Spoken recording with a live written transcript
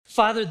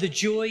Father, the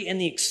joy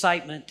and the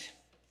excitement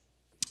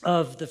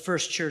of the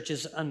first church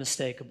is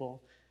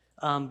unmistakable.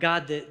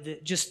 God,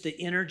 just the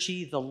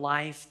energy, the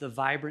life, the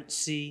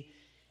vibrancy.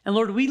 And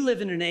Lord, we live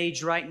in an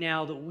age right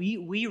now that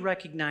we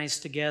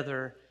recognize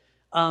together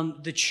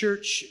the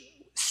church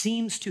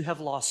seems to have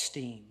lost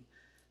steam.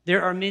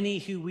 There are many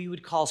who we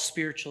would call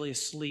spiritually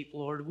asleep,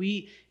 Lord.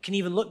 We can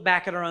even look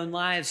back at our own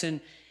lives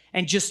and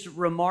just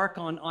remark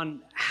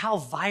on how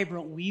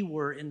vibrant we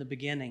were in the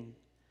beginning.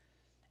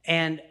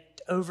 And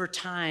over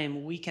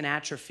time, we can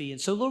atrophy.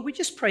 And so, Lord, we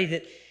just pray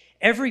that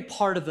every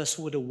part of us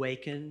would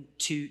awaken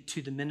to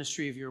the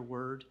ministry of your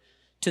word,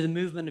 to the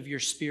movement of your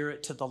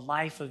spirit, to the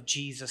life of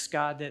Jesus,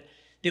 God,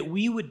 that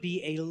we would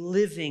be a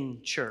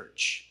living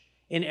church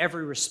in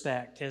every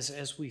respect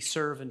as we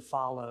serve and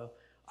follow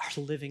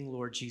our living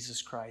Lord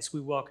Jesus Christ.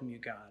 We welcome you,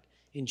 God,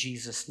 in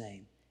Jesus'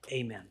 name.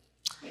 Amen.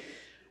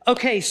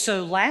 Okay,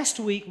 so last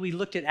week we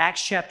looked at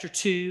Acts chapter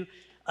 2,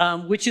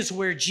 which is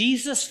where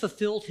Jesus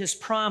fulfilled his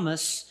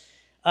promise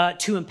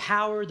to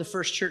empower the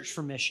first church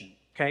for mission.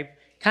 Okay,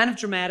 kind of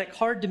dramatic,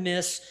 hard to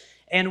miss.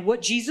 And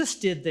what Jesus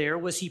did there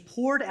was he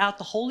poured out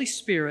the Holy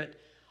Spirit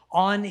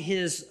on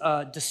his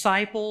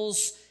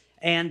disciples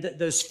and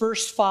those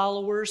first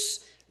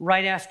followers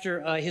right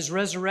after his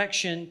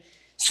resurrection,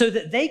 so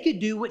that they could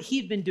do what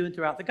he'd been doing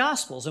throughout the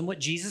Gospels. And what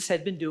Jesus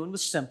had been doing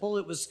was simple.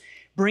 It was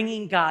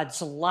bringing God's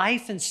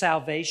life and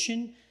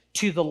salvation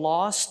to the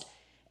lost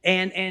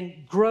and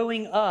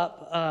growing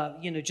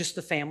up, just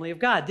the family of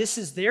God. This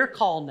is their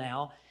call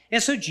now.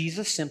 And so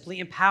Jesus simply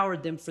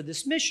empowered them for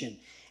this mission.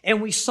 And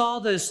we saw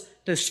those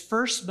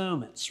first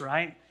moments,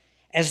 right?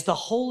 As the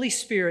Holy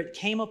Spirit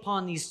came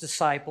upon these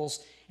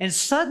disciples, and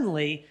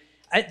suddenly,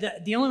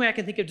 the only way I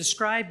can think of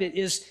describe it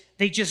is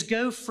they just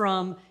go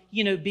from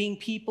being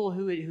people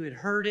who had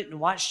heard it and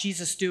watched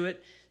Jesus do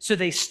it. So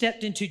they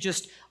stepped into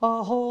just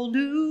a whole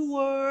new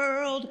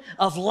world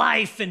of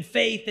life and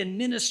faith and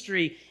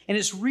ministry. And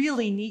it's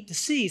really neat to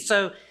see.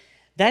 So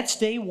that's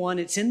day one.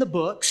 It's in the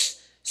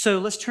books. So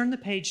let's turn the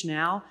page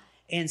now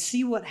and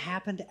see what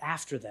happened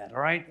after that. All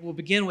right. We'll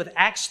begin with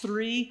Acts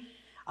 3.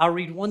 I'll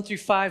read 1 through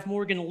 5.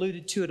 Morgan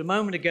alluded to it a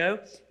moment ago.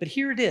 But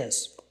here it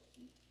is.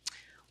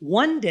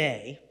 One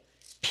day,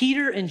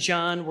 Peter and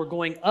John were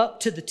going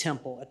up to the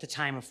temple at the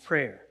time of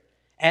prayer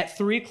at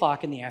 3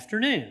 o'clock in the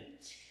afternoon.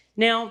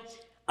 Now,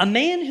 a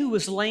man who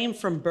was lame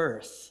from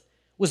birth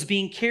was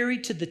being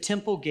carried to the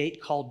temple gate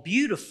called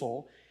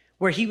Beautiful,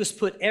 where he was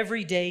put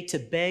every day to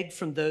beg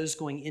from those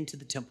going into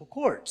the temple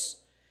courts.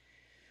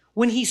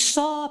 When he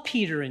saw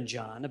Peter and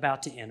John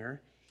about to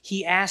enter,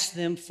 he asked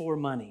them for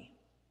money.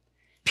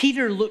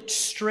 Peter looked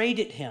straight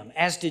at him,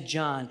 as did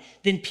John.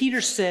 Then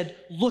Peter said,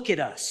 "Look at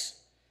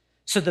us."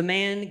 So the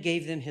man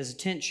gave them his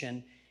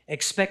attention,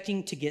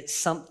 expecting to get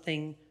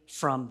something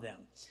from them.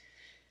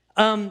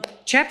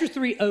 Chapter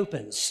 3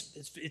 opens.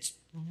 It's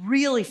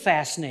really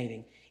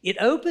fascinating. It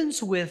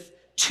opens with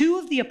two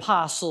of the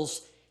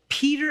apostles,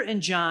 Peter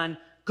and John,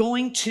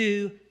 going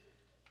to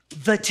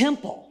the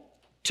temple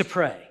to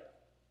pray.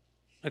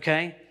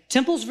 Okay?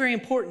 Temple's very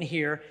important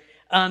here.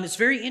 It's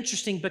very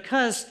interesting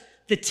because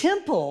the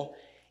temple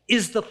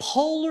is the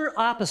polar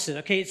opposite.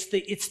 Okay, it's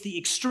the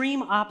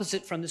extreme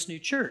opposite from this new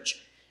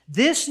church.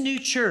 This new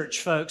church,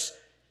 folks,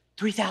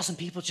 3,000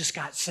 people just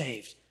got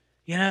saved.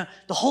 The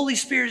Holy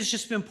Spirit has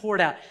just been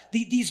poured out.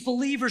 These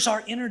believers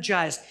are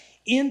energized.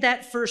 In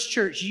that first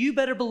church, you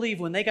better believe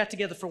when they got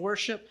together for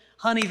worship,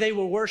 honey, they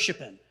were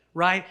worshiping,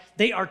 right?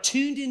 They are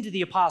tuned into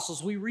the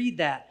apostles. We read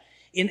that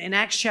in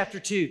Acts chapter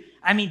 2.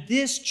 I mean,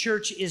 this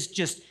church is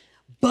just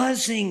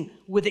buzzing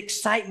with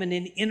excitement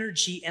and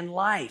energy and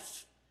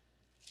life.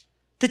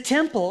 The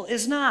temple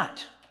is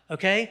not,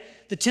 okay?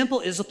 The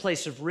temple is a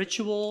place of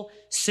ritual,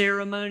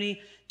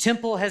 ceremony.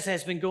 Temple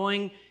has been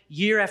going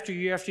year after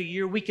year after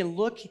year. We can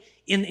look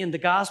in the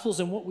Gospels,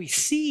 and what we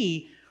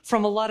see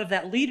from a lot of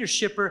that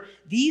leadership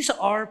these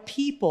are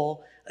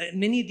people,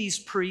 many of these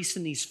priests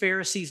and these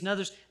Pharisees and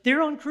others,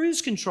 they're on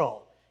cruise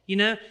control.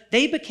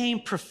 They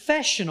became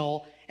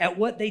professional at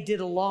what they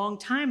did a long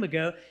time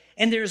ago,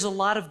 and there's a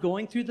lot of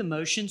going through the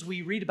motions.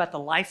 We read about the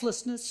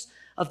lifelessness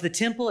of the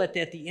temple at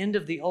the end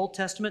of the Old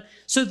Testament.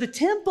 So the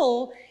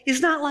temple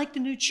is not like the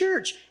new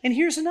church. And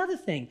here's another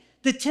thing.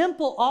 The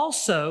temple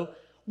also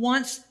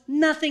wants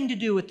nothing to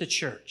do with the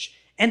church.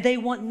 And they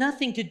want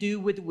nothing to do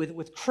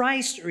with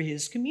Christ or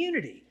his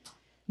community.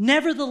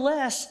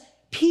 Nevertheless,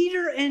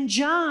 Peter and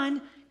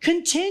John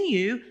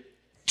continue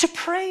to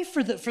pray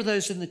for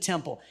those in the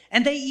temple.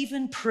 And they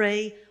even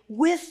pray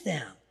with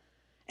them.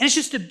 And it's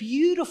just a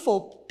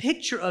beautiful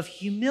picture of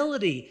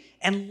humility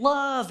and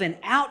love and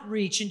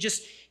outreach and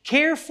just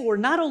care for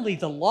not only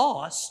the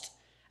lost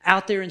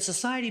out there in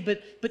society,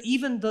 but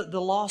even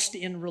the lost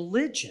in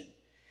religion.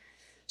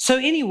 So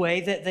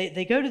anyway,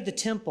 they go to the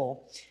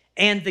temple,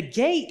 and the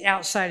gate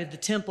outside of the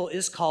temple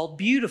is called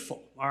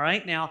Beautiful, all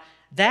right? Now,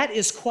 that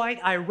is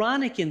quite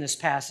ironic in this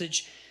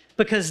passage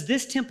because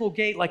this temple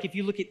gate, like if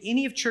you look at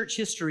any of church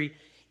history,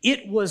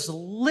 it was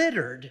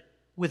littered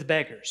with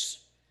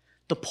beggars.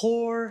 The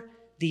poor,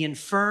 the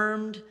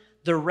infirmed,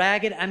 the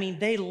ragged. I mean,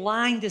 they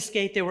lined this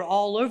gate. They were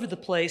all over the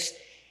place.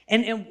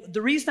 And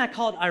the reason I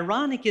call it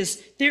ironic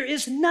is there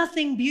is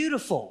nothing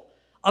beautiful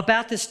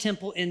about this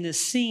temple in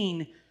this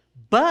scene,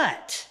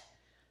 but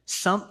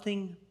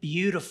something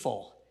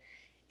beautiful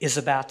is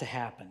about to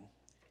happen.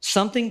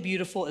 Something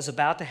beautiful is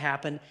about to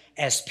happen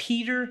as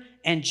Peter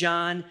and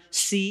John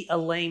see a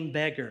lame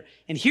beggar.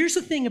 And here's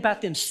the thing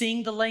about them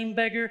seeing the lame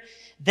beggar.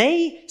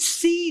 They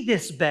see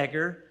this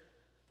beggar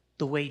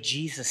the way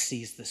Jesus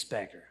sees this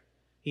beggar.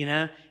 You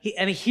know,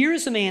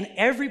 here's a man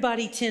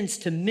everybody tends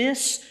to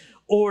miss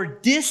or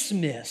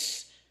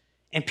dismiss.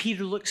 And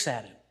Peter looks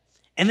at him.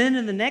 And then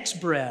in the next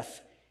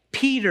breath,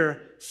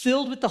 Peter,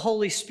 filled with the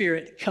Holy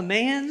Spirit,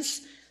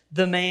 commands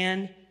the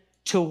man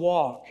to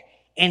walk.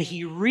 And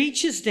he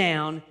reaches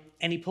down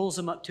and he pulls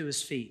him up to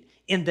his feet.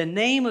 In the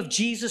name of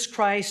Jesus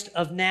Christ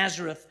of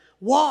Nazareth,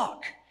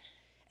 walk.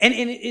 And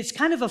it's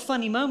kind of a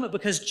funny moment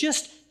because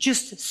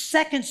just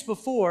seconds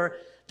before,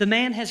 the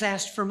man has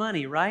asked for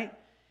money, right?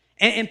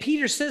 And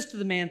Peter says to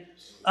the man,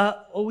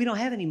 we don't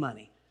have any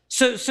money.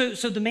 So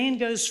the man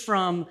goes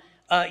from,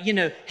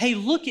 hey,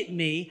 look at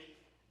me.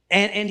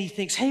 And he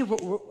thinks, hey, I'm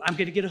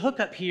going to get a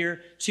hookup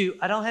here to,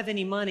 I don't have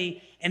any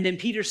money. And then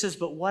Peter says,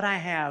 but what I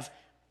have,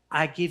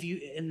 I give you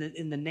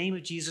in the name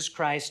of Jesus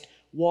Christ,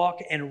 walk,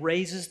 and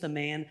raises the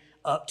man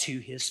up to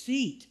his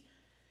feet.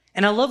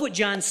 And I love what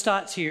John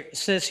Stott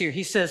says here.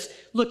 He says,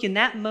 look, in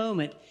that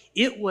moment,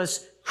 it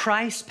was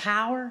Christ's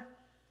power,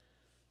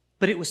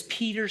 but it was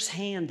Peter's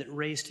hand that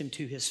raised him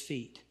to his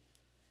feet.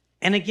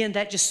 And again,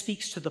 that just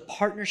speaks to the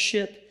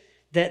partnership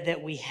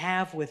that we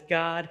have with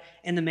God.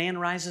 And the man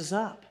rises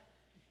up.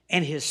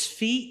 And his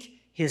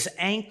feet, his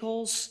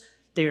ankles,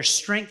 they are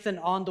strengthened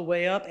on the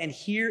way up. And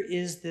here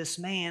is this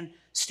man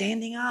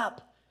standing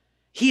up.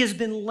 He has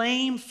been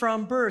lame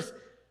from birth,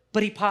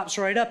 but he pops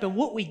right up. And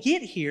what we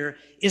get here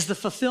is the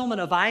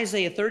fulfillment of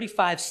Isaiah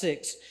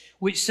 35:6,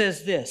 which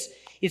says this.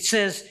 It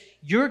says,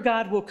 your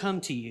God will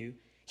come to you.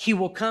 He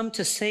will come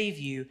to save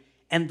you,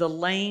 and the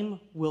lame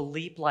will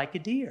leap like a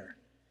deer.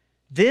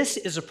 This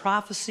is a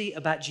prophecy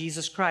about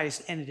Jesus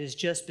Christ, and it has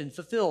just been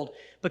fulfilled.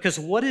 Because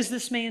what is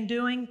this man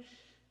doing?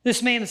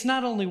 This man is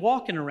not only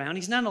walking around,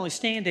 he's not only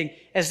standing,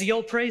 as the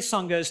old praise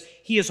song goes,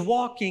 he is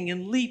walking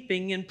and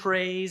leaping and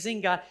praising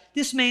God.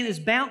 This man is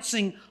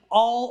bouncing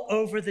all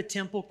over the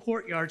temple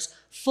courtyards,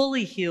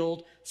 fully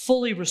healed,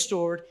 fully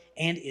restored,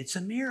 and it's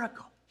a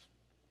miracle.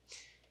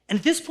 And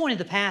at this point in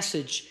the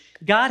passage,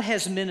 God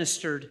has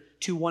ministered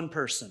to one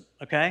person,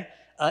 okay?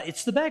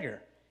 It's the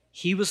beggar.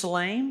 He was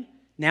lame,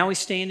 now he's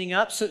standing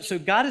up. So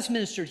God has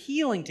ministered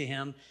healing to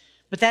him,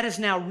 but that is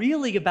now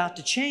really about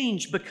to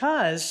change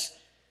because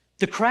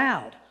the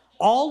crowd,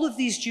 all of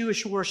these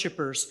Jewish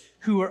worshipers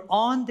who are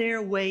on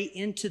their way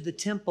into the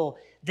temple,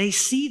 they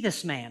see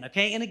this man,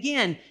 okay? And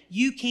again,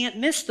 you can't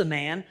miss the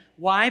man.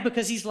 Why?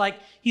 Because he's like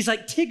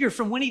Tigger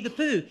from Winnie the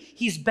Pooh.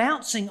 He's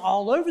bouncing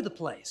all over the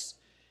place.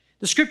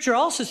 The scripture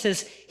also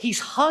says he's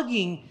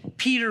hugging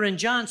Peter and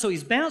John, so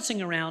he's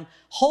bouncing around,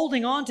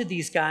 holding on to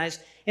these guys,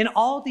 and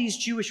all these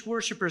Jewish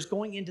worshipers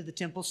going into the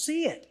temple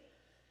see it.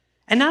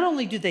 And not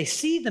only do they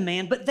see the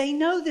man, but they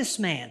know this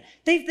man.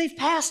 They've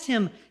passed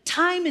him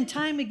time and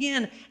time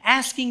again,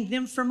 asking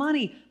them for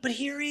money. But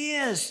here he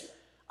is,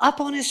 up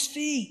on his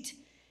feet.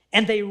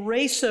 And they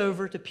race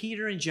over to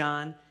Peter and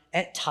John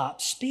at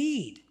top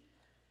speed.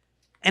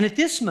 And at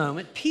this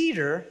moment,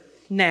 Peter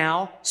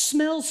now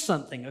smells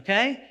something,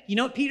 okay? You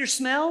know what Peter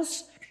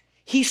smells?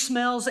 He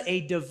smells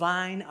a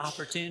divine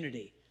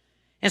opportunity.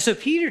 And so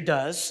Peter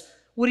does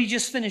what he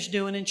just finished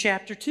doing in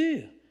chapter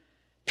 2.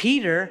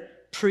 Peter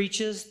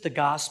preaches the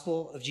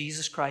gospel of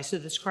Jesus Christ to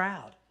this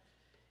crowd.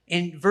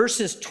 In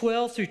verses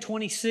 12 through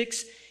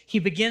 26, he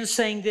begins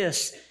saying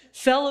this,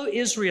 fellow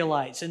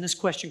Israelites, and this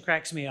question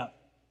cracks me up.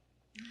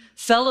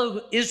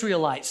 Fellow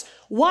Israelites,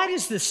 why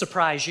does this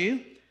surprise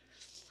you?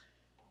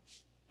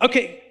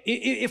 Okay,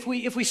 if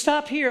we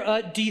stop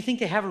here, do you think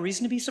they have a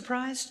reason to be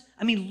surprised?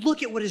 I mean,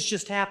 look at what has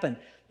just happened.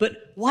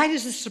 But why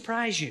does this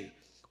surprise you?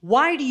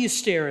 Why do you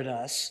stare at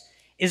us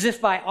as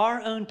if by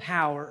our own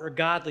power or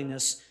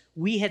godliness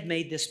we had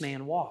made this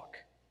man walk?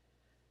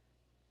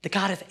 The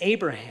God of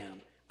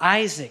Abraham,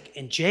 Isaac,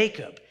 and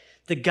Jacob,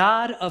 the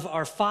God of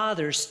our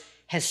fathers,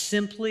 has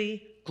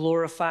simply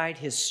glorified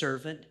his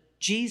servant,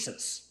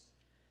 Jesus.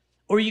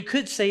 Or you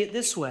could say it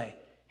this way.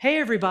 Hey,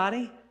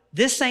 everybody,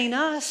 this ain't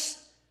us.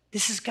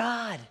 This is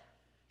God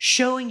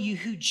showing you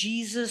who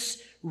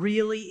Jesus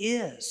really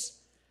is.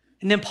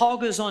 And then Paul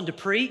goes on to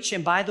preach.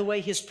 And by the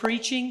way, his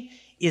preaching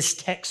is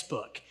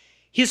textbook.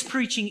 His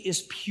preaching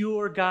is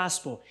pure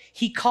gospel.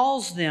 He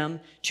calls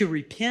them to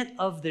repent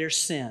of their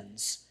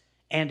sins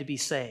and to be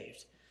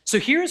saved. So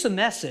here's a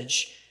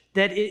message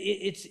that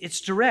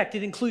it's direct.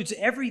 It includes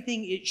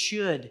everything it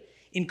should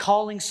in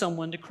calling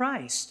someone to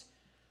Christ.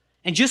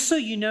 And just so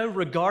you know,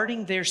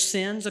 regarding their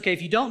sins, okay,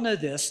 if you don't know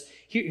this,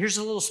 here's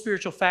a little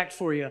spiritual fact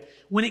for you.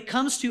 When it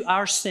comes to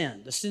our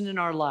sin, the sin in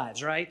our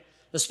lives, right,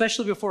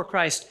 especially before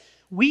Christ,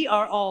 we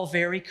are all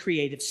very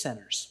creative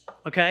sinners,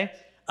 okay?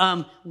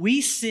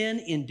 We sin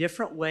in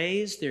different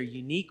ways. They're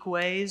unique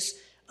ways.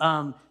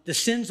 The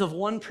sins of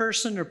one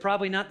person are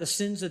probably not the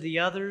sins of the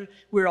other.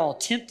 We're all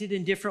tempted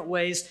in different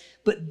ways.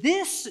 But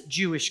this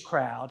Jewish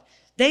crowd,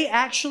 they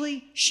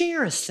actually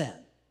share a sin,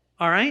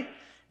 all right?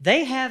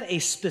 They have a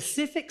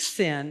specific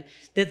sin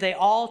that they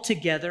all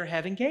together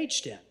have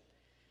engaged in.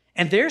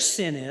 And their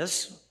sin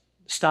is,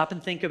 stop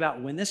and think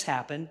about when this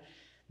happened,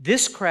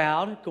 this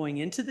crowd going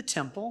into the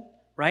temple,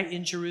 right,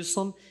 in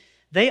Jerusalem,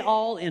 they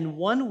all in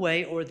one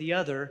way or the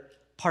other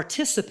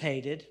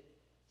participated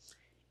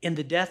in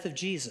the death of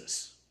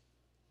Jesus.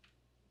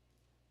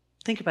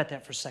 Think about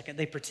that for a second.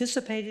 They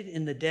participated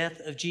in the death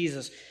of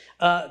Jesus.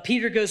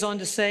 Peter goes on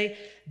to say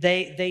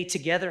they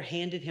together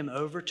handed him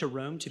over to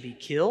Rome to be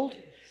killed.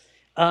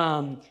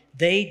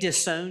 They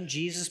disowned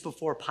Jesus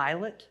before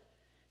Pilate.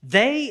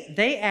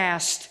 They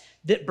asked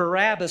that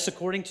Barabbas,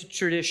 according to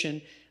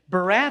tradition,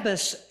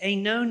 Barabbas, a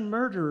known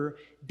murderer,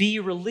 be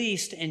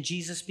released and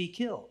Jesus be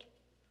killed.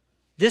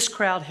 This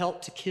crowd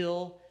helped to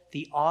kill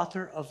the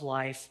author of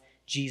life,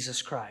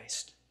 Jesus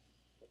Christ.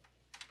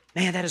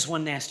 Man, that is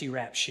one nasty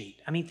rap sheet.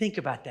 I mean, think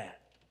about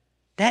that.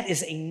 That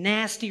is a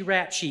nasty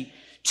rap sheet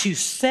to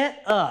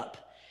set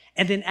up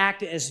and then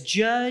act as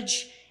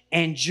judge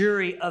and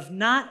jury of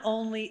not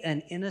only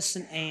an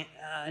innocent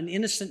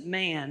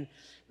man,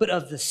 but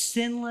of the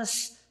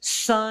sinless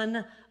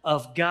Son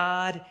of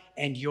God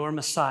and your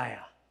Messiah.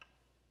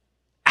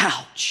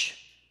 Ouch.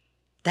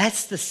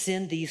 That's the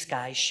sin these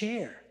guys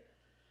share.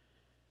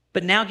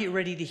 But now get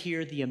ready to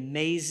hear the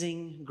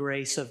amazing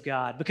grace of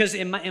God. Because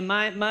in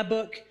my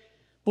book,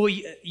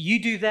 boy,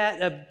 you do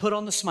that, put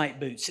on the smite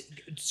boots,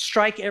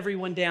 strike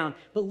everyone down.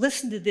 But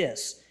listen to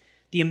this,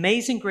 the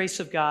amazing grace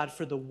of God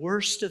for the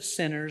worst of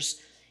sinners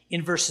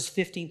in verses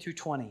 15 through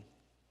 20.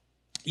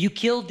 You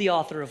killed the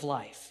author of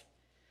life,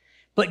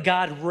 but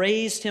God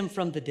raised him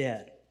from the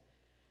dead.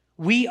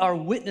 We are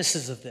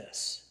witnesses of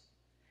this.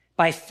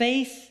 By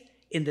faith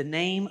in the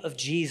name of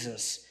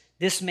Jesus,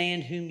 this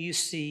man whom you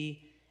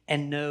see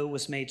and know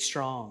was made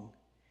strong.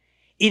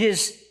 It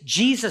is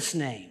Jesus'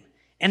 name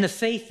and the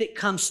faith that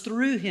comes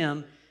through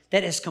him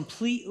that has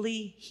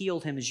completely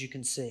healed him, as you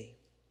can see.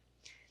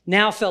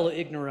 Now, fellow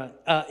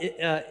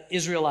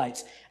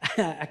Israelites,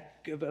 I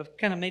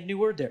kind of made a new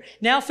word there.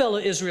 Now, fellow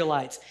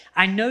Israelites,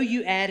 I know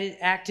you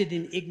acted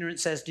in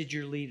ignorance as did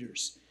your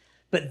leaders,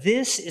 but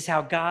this is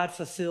how God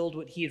fulfilled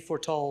what he had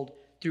foretold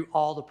through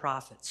all the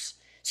prophets,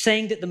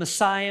 saying that the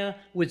Messiah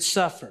would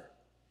suffer.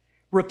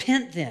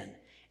 Repent then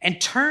and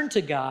turn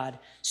to God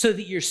so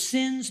that your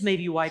sins may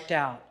be wiped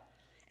out,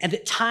 and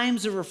that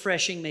times of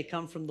refreshing may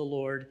come from the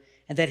Lord,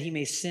 and that he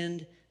may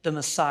send the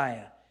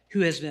Messiah, who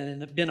has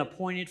been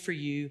appointed for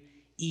you,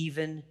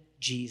 even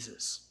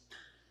Jesus.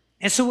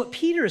 And so what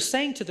Peter is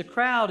saying to the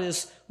crowd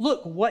is,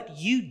 look, what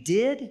you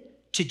did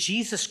to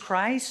Jesus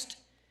Christ,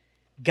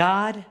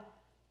 God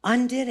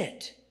undid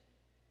it.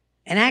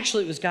 And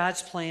actually, it was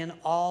God's plan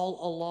all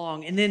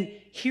along. And then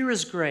here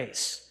is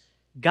grace.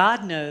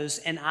 God knows,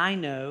 and I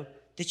know,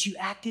 that you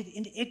acted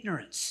in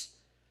ignorance.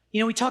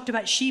 You know, we talked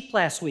about sheep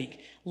last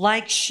week.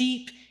 Like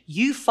sheep,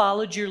 you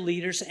followed your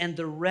leaders and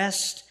the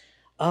rest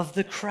of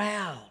the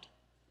crowd.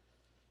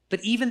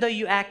 But even though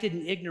you acted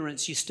in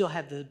ignorance, you still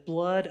have the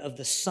blood of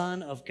the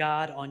Son of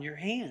God on your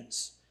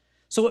hands.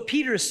 So what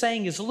Peter is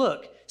saying is,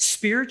 look,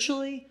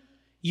 spiritually,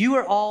 you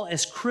are all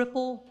as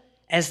crippled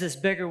as this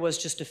beggar was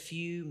just a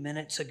few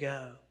minutes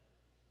ago.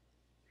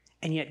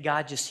 And yet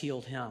God just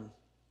healed him.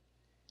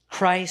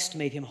 Christ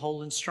made him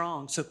whole and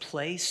strong. So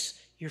place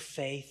your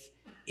faith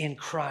in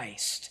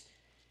Christ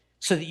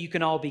so that you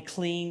can all be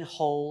clean,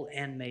 whole,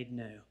 and made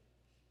new.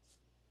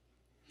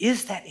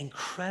 Is that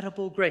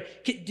incredible grace?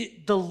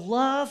 The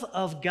love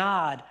of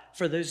God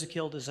for those who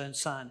killed his own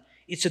son.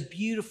 It's a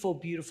beautiful,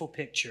 beautiful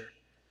picture.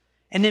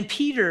 And then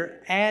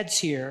Peter adds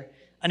here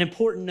an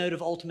important note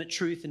of ultimate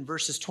truth in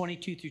verses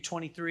 22 through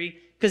 23,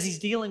 because he's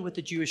dealing with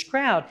the Jewish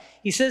crowd.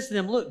 He says to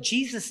them, look,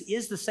 Jesus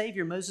is the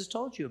Savior Moses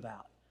told you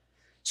about.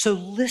 So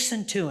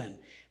listen to him.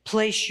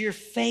 Place your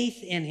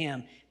faith in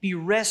him. Be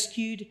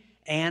rescued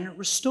and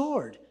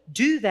restored.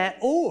 Do that,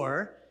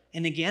 or,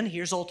 and again,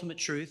 here's ultimate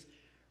truth,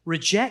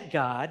 reject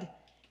God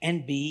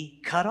and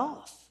be cut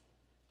off.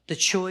 The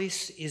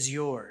choice is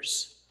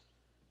yours.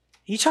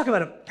 You talk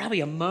about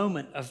probably a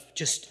moment of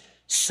just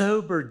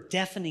sober,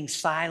 deafening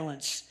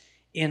silence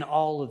in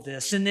all of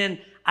this. And then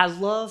I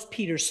love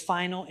Peter's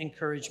final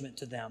encouragement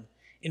to them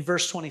in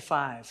verse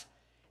 25,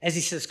 as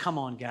he says, come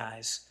on,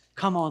 guys.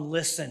 Come on,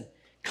 listen.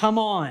 Come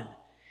on.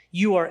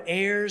 You are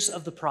heirs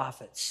of the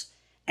prophets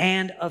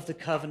and of the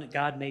covenant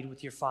God made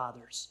with your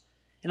fathers.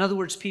 In other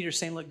words, Peter's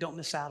saying, look, don't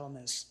miss out on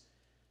this.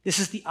 This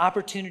is the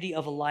opportunity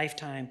of a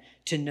lifetime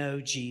to know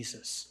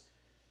Jesus.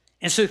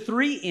 And so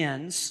 3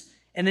 ends,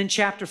 and then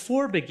chapter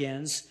 4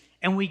 begins,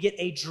 and we get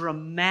a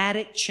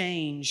dramatic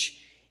change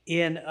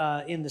in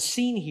the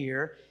scene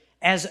here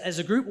as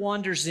a group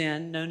wanders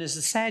in, known as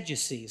the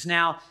Sadducees.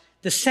 Now,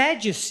 the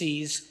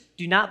Sadducees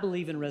do not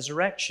believe in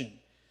resurrection.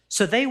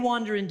 So they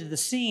wander into the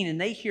scene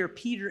and they hear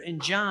Peter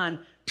and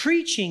John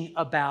preaching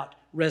about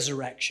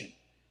resurrection,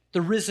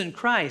 the risen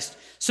Christ.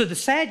 So the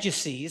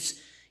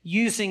Sadducees,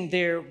 using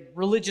their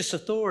religious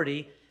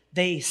authority,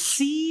 they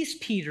seize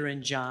Peter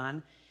and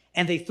John,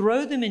 and they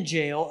throw them in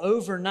jail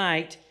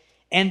overnight,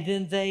 and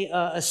then they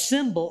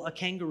assemble a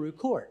kangaroo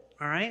court,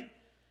 all right?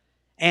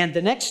 And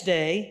the next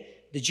day,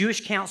 the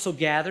Jewish council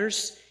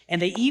gathers,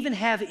 and they even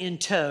have in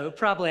tow,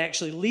 probably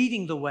actually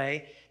leading the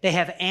way, they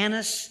have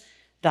Annas,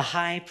 the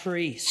high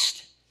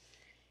priest.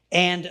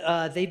 And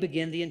they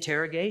begin the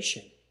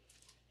interrogation.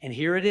 And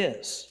here it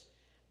is.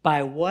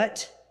 By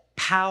what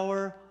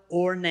power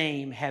or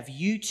name have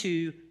you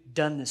two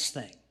done this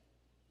thing?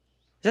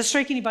 Does that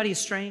strike anybody as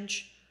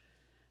strange?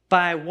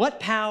 By what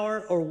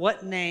power or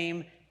what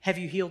name have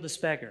you healed this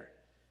beggar?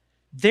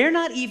 They're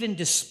not even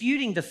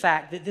disputing the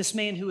fact that this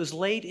man who was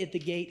laid at the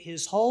gate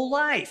his whole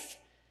life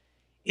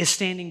is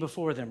standing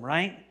before them,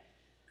 right?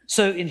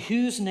 So in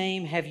whose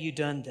name have you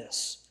done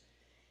this?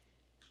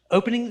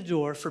 Opening the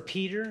door for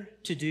Peter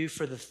to do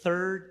for the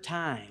third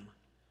time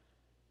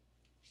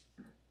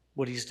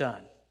what he's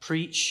done.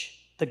 Preach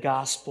the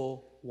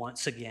gospel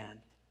once again.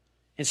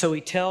 And so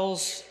he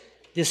tells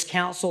this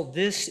council,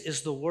 this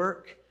is the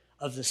work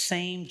of the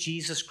same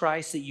Jesus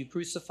Christ that you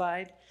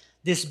crucified.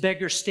 This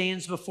beggar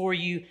stands before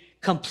you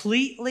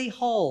completely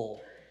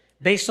whole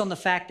based on the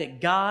fact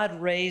that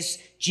God raised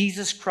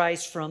Jesus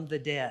Christ from the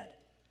dead.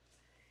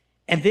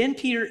 And then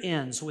Peter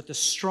ends with the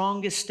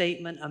strongest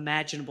statement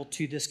imaginable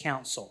to this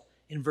council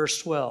in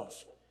verse 12.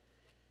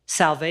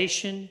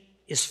 Salvation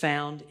is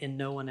found in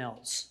no one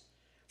else.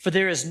 For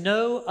there is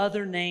no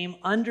other name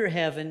under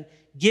heaven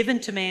given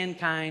to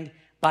mankind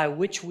by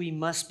which we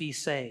must be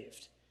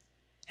saved.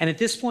 And at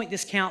this point,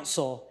 this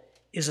council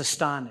is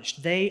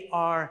astonished. They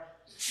are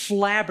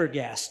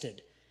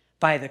flabbergasted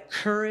by the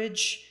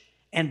courage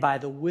and by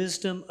the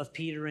wisdom of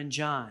Peter and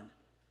John.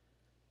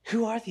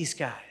 Who are these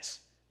guys?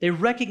 They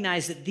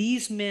recognize that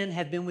these men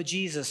have been with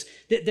Jesus.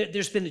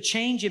 There's been a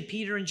change in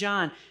Peter and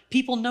John.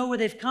 People know where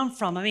they've come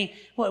from. I mean,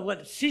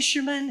 what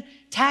fishermen,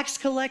 tax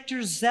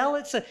collectors,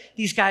 zealots,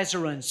 these guys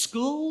are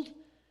unschooled.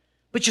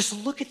 But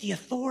just look at the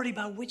authority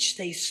by which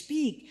they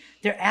speak.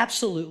 They're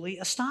absolutely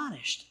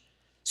astonished.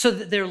 So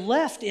that they're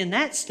left in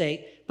that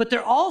state, but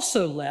they're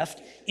also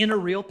left in a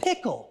real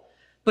pickle.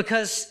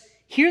 Because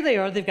here they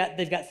are, they've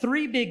got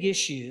three big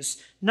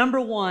issues. Number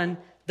one,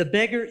 the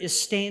beggar is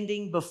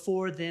standing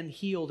before them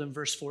healed in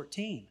verse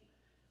 14.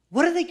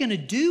 What are they going to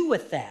do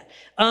with that?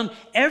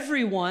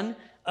 Everyone,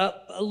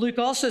 Luke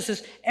also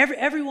says,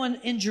 everyone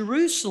in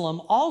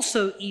Jerusalem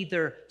also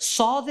either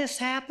saw this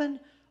happen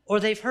or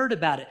they've heard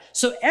about it.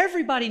 So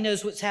everybody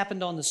knows what's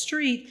happened on the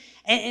street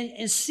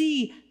and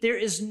see there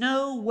is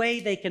no way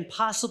they can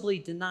possibly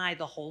deny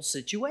the whole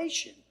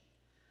situation.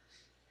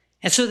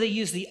 And so they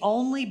use the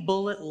only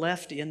bullet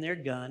left in their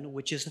gun,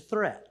 which is a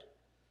threat.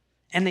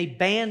 And they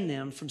ban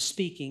them from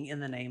speaking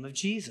in the name of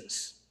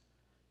Jesus,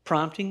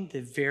 prompting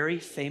the very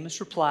famous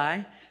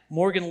reply.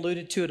 Morgan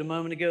alluded to it a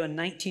moment ago in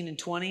 19 and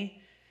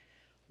 20.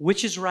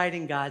 Which is right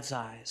in God's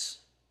eyes?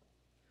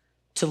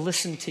 To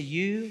listen to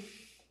you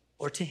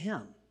or to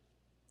him?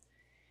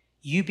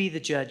 You be the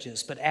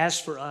judges, but as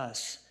for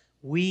us,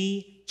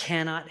 we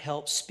cannot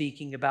help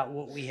speaking about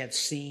what we have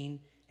seen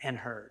and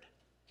heard.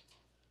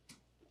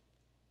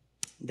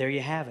 There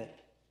you have it.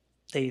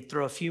 They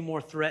throw a few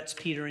more threats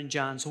Peter and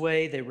John's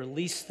way. They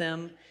release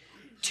them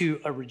to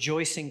a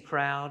rejoicing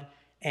crowd,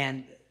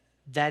 and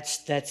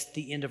that's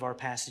the end of our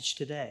passage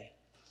today.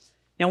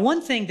 Now,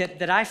 one thing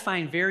that I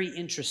find very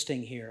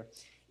interesting here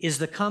is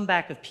the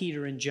comeback of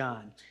Peter and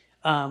John.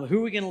 Who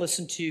are we going to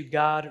listen to,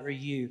 God or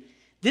you?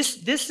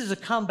 This is a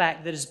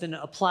comeback that has been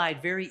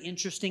applied very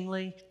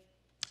interestingly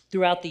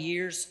throughout the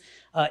years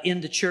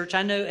in the church.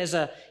 I know as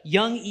a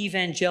young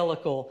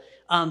evangelical,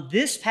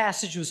 this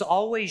passage was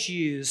always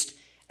used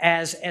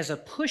as a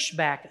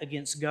pushback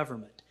against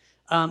government,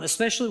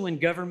 especially when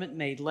government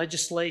made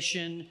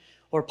legislation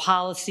or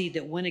policy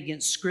that went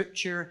against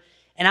Scripture.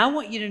 And I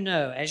want you to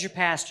know, as your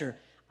pastor,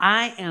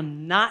 I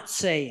am not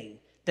saying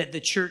that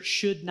the church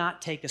should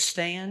not take a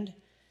stand.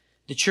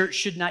 The church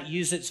should not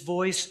use its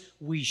voice.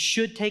 We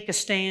should take a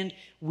stand.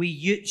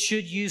 We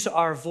should use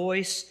our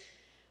voice.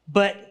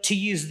 But to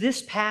use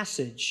this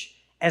passage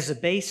as a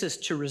basis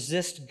to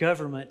resist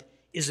government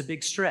is a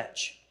big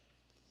stretch.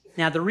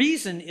 Now, the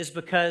reason is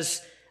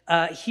because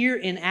here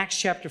in Acts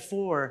chapter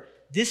 4,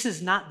 this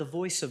is not the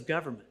voice of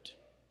government.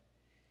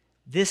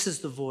 This is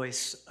the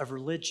voice of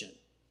religion.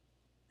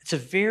 It's a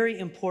very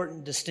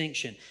important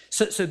distinction.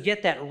 So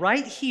get that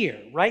right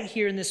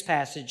here in this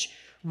passage.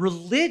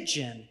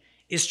 Religion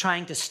is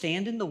trying to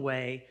stand in the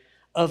way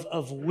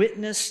of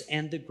witness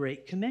and the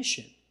Great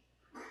Commission.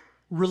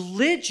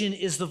 Religion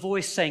is the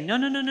voice saying,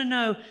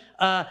 no,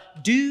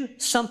 do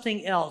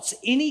something else,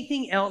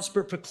 anything else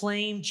but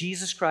proclaim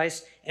Jesus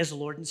Christ as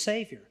Lord and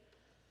Savior.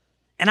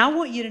 And I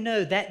want you to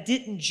know that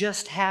didn't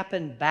just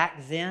happen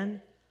back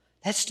then.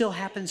 That still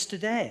happens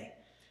today.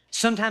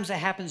 Sometimes it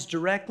happens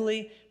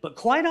directly, but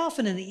quite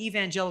often in the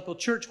evangelical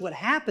church, what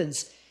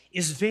happens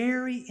is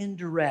very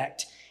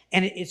indirect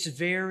and it's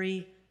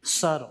very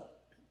subtle.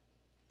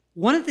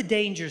 One of the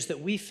dangers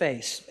that we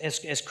face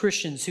as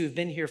Christians who have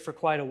been here for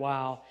quite a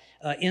while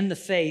in the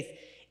faith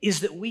is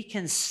that we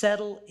can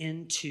settle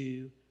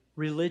into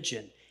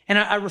religion. And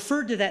I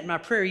referred to that in my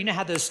prayer. You know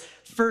how those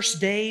first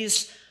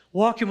days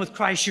walking with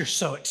Christ, you're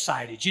so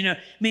excited. You know,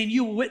 man,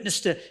 you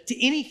witness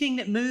to anything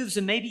that moves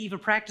and maybe even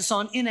practice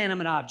on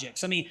inanimate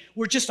objects. I mean,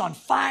 we're just on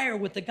fire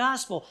with the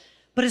gospel.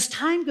 But as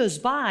time goes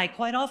by,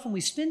 quite often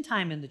we spend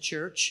time in the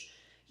church.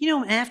 You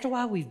know, and after a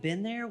while we've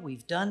been there,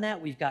 we've done that,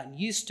 we've gotten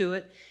used to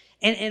it.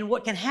 And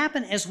what can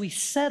happen as we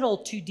settle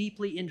too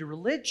deeply into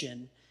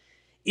religion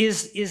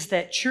is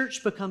that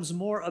church becomes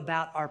more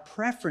about our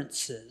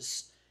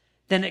preferences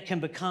than it can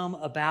become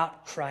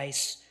about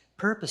Christ's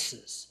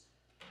purposes.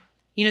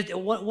 You know,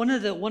 one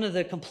of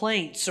the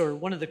complaints or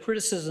one of the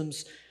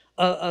criticisms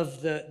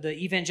of the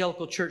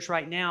evangelical church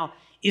right now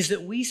is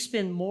that we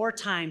spend more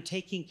time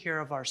taking care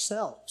of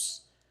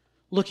ourselves,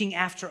 looking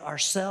after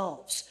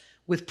ourselves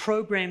with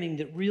programming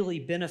that really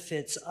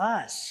benefits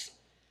us.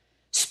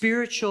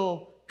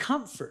 Spiritual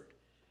comfort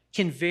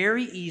can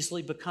very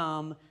easily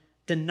become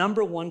the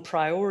number one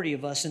priority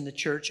of us in the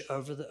church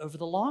over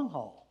the long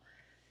haul.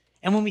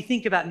 And when we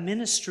think about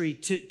ministry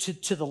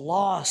to the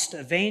lost,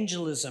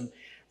 evangelism,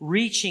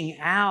 reaching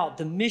out,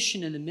 the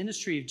mission and the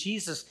ministry of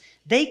Jesus,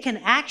 they can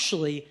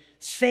actually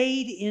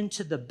fade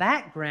into the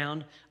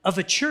background of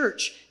a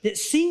church that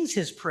sings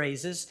his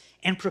praises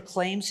and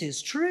proclaims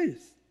his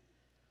truth.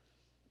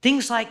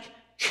 Things like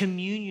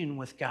communion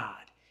with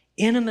God,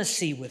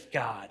 intimacy with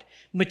God,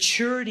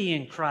 maturity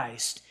in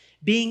Christ,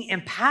 being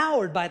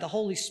empowered by the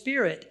Holy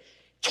Spirit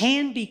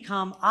can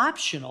become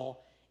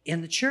optional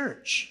in the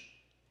church.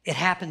 It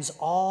happens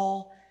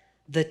all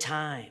the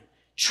time.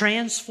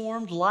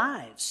 Transformed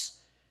lives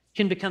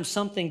can become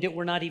something that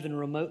we're not even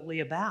remotely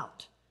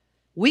about.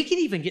 We can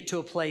even get to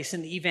a place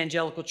in the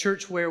evangelical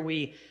church where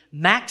we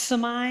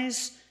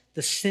maximize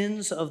the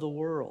sins of the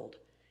world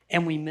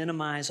and we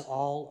minimize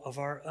all of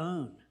our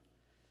own.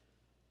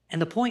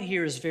 And the point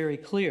here is very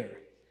clear.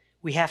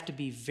 We have to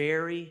be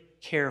very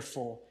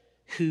careful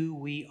who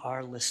we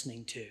are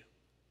listening to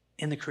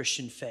in the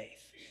Christian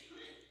faith.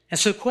 And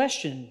so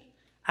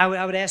I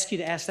would ask you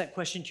to ask that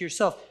question to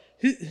yourself.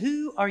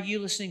 Who are you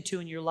listening to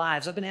in your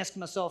lives? I've been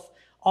asking myself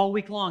all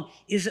week long,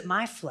 is it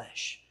my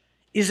flesh?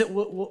 Is it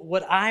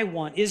what I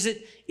want? Is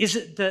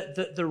it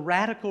the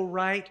radical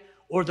right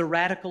or the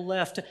radical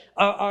left?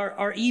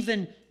 Are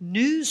even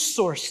news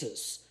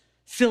sources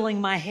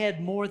filling my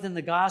head more than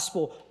the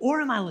gospel? Or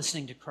am I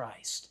listening to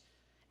Christ?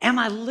 Am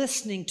I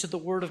listening to the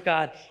Word of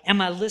God? Am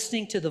I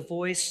listening to the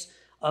voice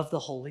of the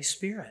Holy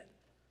Spirit?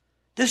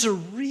 Those are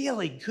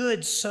really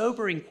good,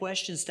 sobering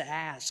questions to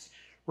ask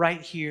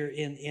right here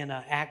in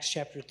Acts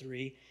chapter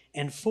 3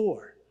 and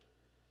 4.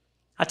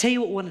 I'll tell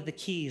you what one of the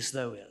keys,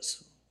 though,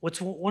 is.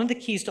 What's one of the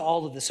keys to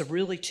all of this, of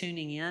really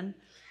tuning in?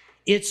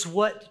 It's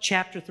what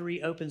chapter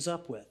 3 opens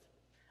up with.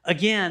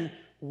 Again,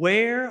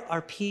 where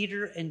are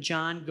Peter and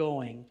John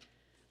going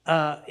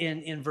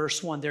in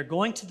verse 1? They're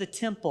going to the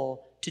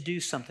temple to do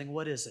something.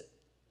 What is it?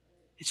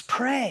 It's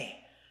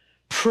pray.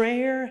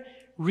 Prayer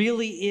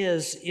really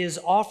is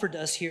offered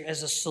to us here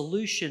as a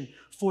solution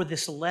for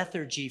this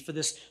lethargy, for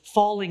this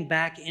falling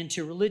back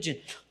into religion.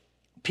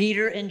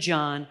 Peter and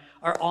John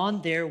are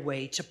on their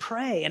way to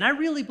pray. And I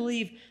really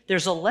believe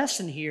there's a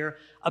lesson here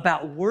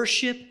about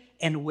worship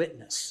and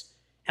witness.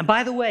 And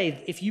by the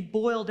way, if you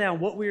boil down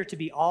what we are to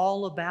be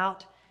all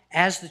about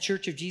as the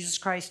Church of Jesus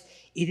Christ,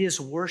 it is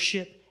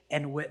worship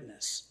and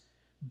witness.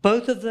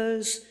 Both of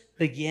those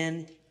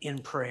begin in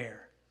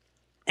prayer.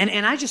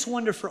 And I just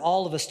wonder for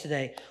all of us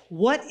today,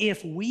 what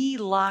if we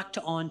locked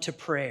on to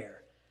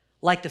prayer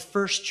like the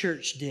first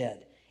church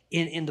did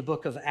in the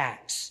book of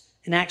Acts,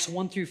 in Acts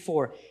 1 through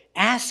 4,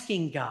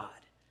 asking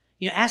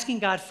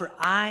God for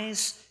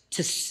eyes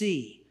to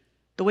see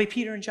the way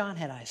Peter and John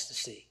had eyes to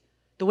see,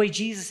 the way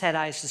Jesus had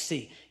eyes to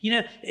see. You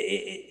know,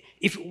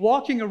 if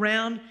walking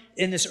around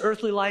in this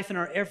earthly life in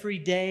our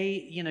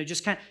everyday,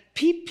 just kind of,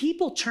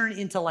 people turn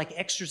into like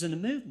extras in a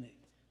movie.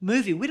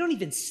 We don't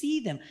even see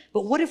them.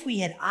 But what if we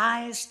had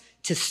eyes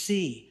to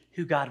see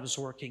who God was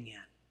working in,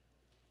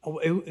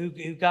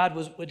 who God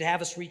would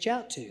have us reach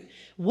out to?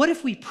 What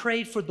if we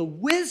prayed for the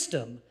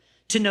wisdom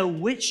to know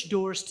which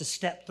doors to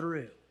step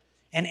through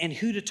and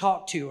who to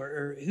talk to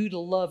or who to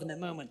love in that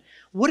moment?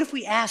 What if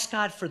we asked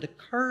God for the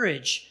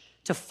courage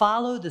to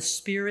follow the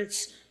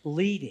Spirit's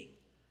leading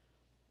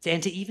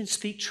and to even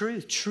speak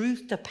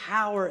truth to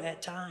power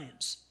at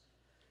times?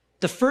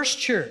 The first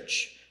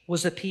church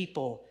was a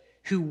people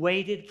who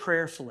waited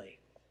prayerfully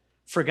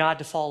for God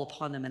to fall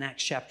upon them in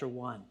Acts chapter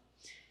 1.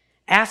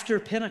 After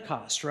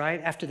Pentecost, right?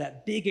 After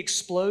that big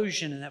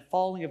explosion and that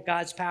falling of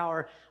God's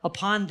power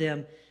upon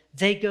them,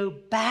 they go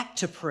back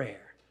to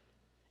prayer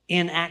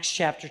in Acts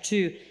chapter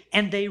 2,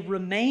 and they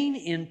remain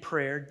in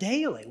prayer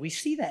daily. We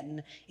see that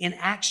in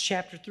Acts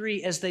chapter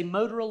 3 as they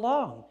motor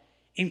along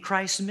in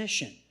Christ's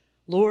mission.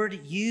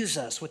 Lord, use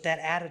us with that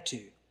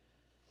attitude.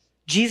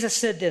 Jesus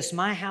said this,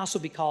 my house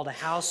will be called a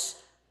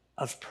house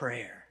of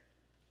prayer.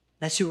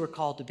 That's who we're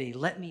called to be.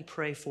 Let me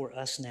pray for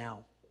us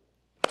now.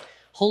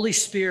 Holy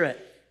Spirit,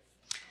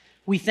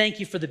 we thank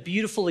you for the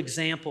beautiful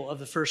example of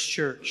the first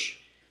church.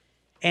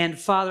 And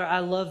Father, I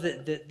love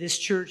that this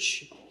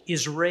church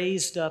is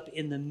raised up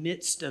in the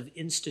midst of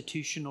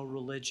institutional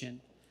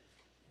religion.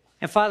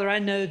 And Father, I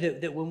know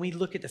that when we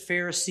look at the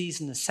Pharisees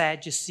and the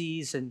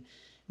Sadducees and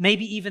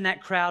maybe even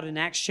that crowd in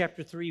Acts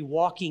chapter 3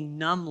 walking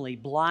numbly,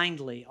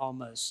 blindly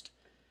almost,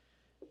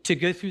 to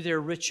go through their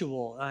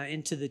ritual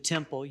into the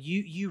temple,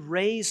 you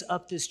raise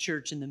up this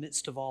church in the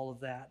midst of all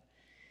of that.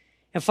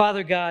 And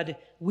Father God,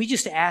 we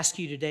just ask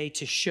you today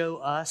to show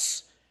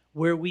us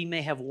where we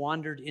may have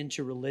wandered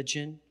into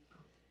religion.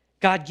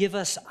 God, give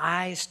us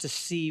eyes to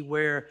see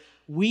where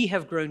we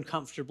have grown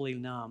comfortably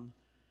numb,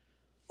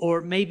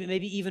 or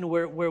maybe even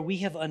where we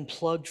have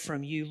unplugged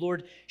from you.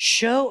 Lord,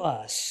 show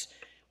us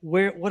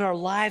what our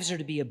lives are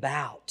to be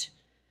about.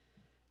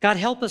 God,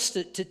 help us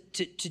to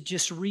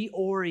just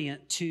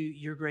reorient to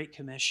your Great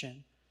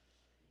Commission,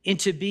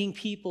 into being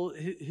people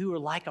who are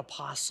like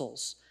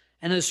apostles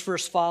and those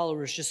first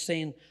followers, just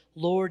saying,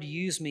 Lord,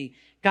 use me.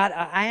 God,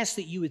 I ask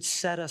that you would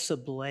set us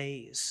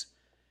ablaze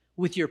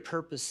with your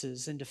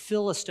purposes and to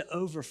fill us to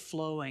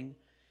overflowing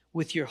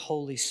with your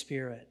Holy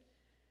Spirit.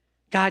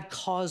 God,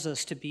 cause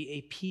us to be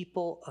a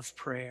people of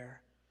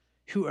prayer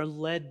who are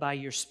led by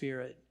your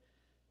Spirit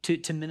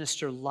to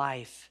minister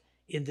life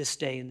in this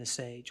day and this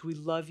age. We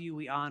love you.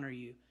 We honor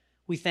you.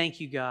 We thank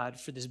you, God,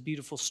 for this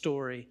beautiful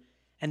story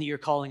and that you're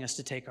calling us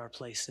to take our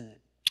place in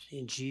it.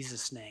 In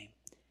Jesus' name,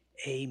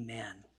 amen.